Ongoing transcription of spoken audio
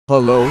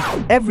Hello,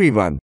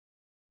 everyone.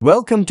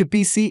 Welcome to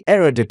PC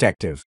Error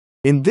Detective.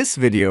 In this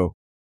video,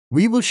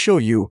 we will show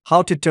you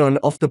how to turn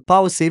off the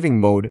power saving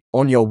mode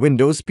on your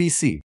Windows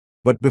PC.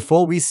 But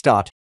before we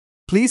start,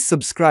 please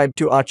subscribe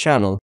to our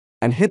channel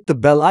and hit the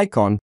bell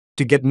icon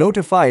to get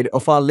notified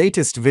of our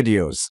latest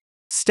videos.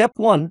 Step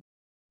 1.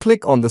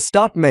 Click on the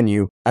Start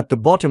menu at the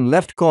bottom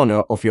left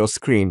corner of your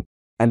screen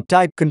and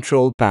type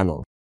Control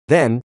Panel.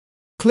 Then,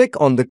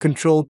 click on the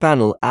Control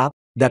Panel app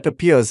that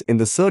appears in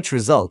the search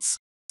results.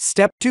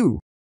 Step 2.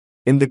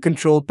 In the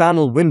Control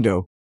Panel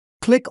window,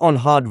 click on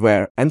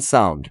Hardware and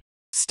Sound.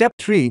 Step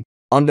 3.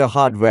 Under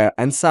Hardware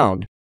and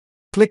Sound,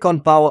 click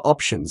on Power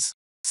Options.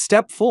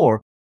 Step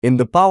 4. In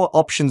the Power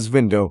Options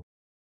window,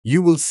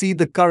 you will see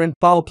the current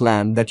power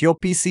plan that your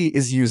PC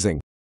is using.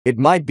 It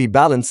might be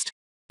balanced,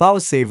 power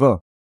saver,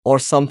 or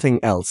something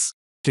else.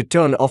 To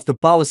turn off the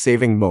power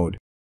saving mode,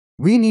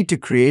 we need to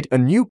create a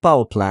new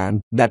power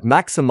plan that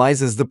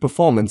maximizes the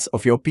performance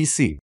of your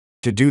PC.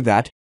 To do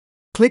that,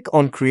 click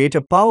on Create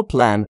a Power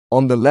Plan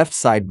on the left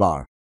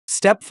sidebar.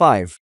 Step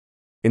 5.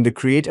 In the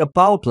Create a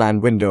Power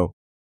Plan window,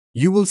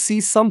 you will see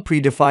some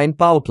predefined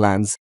power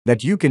plans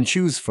that you can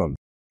choose from.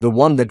 The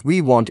one that we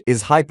want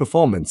is High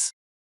Performance,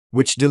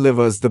 which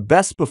delivers the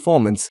best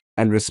performance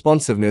and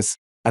responsiveness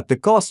at the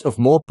cost of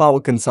more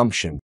power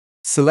consumption.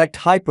 Select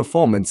High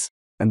Performance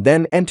and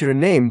then enter a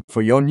name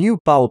for your new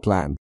power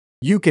plan.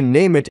 You can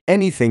name it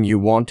anything you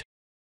want,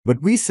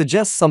 but we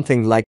suggest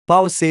something like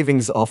Power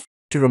Savings Off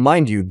to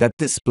remind you that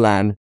this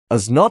plan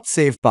does not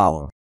save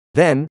power.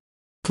 Then,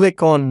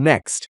 click on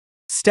Next.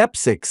 Step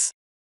 6.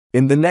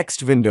 In the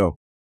next window,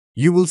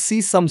 you will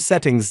see some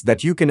settings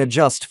that you can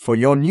adjust for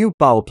your new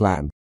power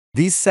plan.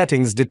 These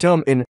settings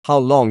determine how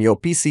long your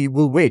PC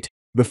will wait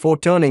before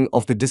turning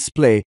off the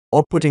display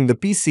or putting the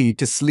PC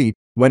to sleep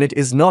when it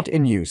is not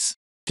in use.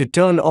 To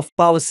turn off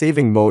power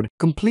saving mode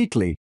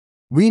completely,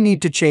 we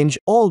need to change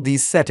all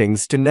these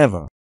settings to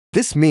Never.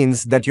 This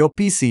means that your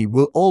PC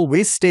will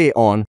always stay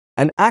on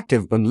and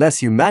active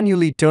unless you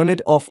manually turn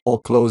it off or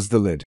close the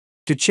lid.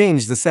 To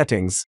change the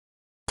settings,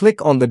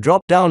 click on the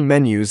drop-down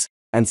menus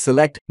and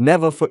select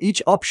Never for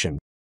each option.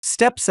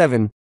 Step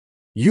 7.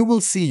 You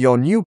will see your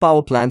new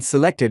power plan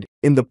selected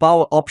in the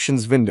Power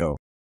Options window.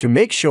 To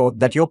make sure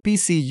that your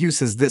PC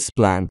uses this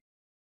plan,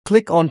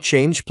 click on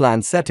Change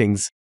Plan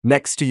Settings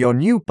next to your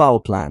new power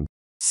plan.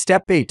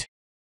 Step 8.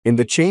 In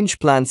the Change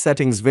Plan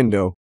Settings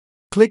window,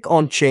 click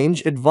on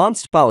Change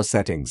Advanced Power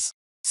Settings.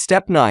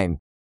 Step 9.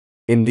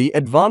 In the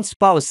Advanced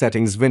Power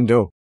Settings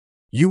window,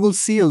 you will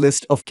see a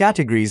list of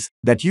categories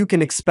that you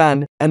can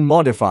expand and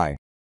modify.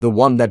 The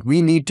one that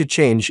we need to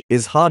change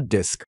is Hard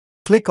Disk.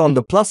 Click on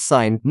the plus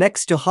sign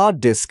next to Hard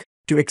Disk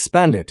to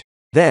expand it.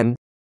 Then,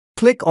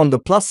 click on the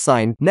plus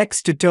sign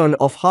next to Turn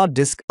off Hard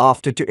Disk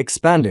after to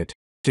expand it.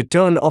 To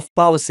turn off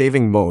power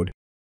saving mode,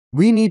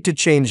 we need to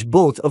change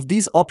both of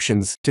these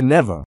options to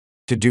Never.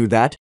 To do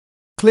that,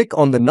 click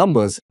on the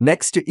numbers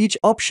next to each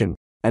option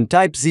and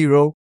type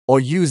 0 or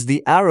use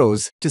the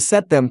arrows to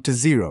set them to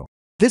 0.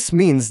 This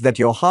means that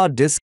your hard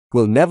disk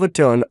will never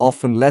turn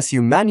off unless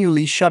you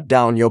manually shut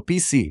down your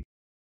PC.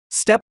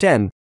 Step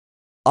 10.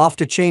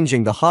 After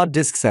changing the hard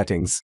disk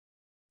settings,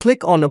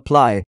 click on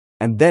Apply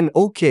and then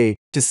OK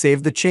to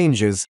save the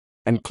changes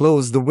and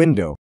close the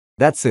window.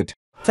 That's it.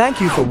 Thank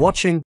you for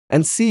watching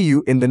and see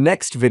you in the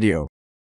next video.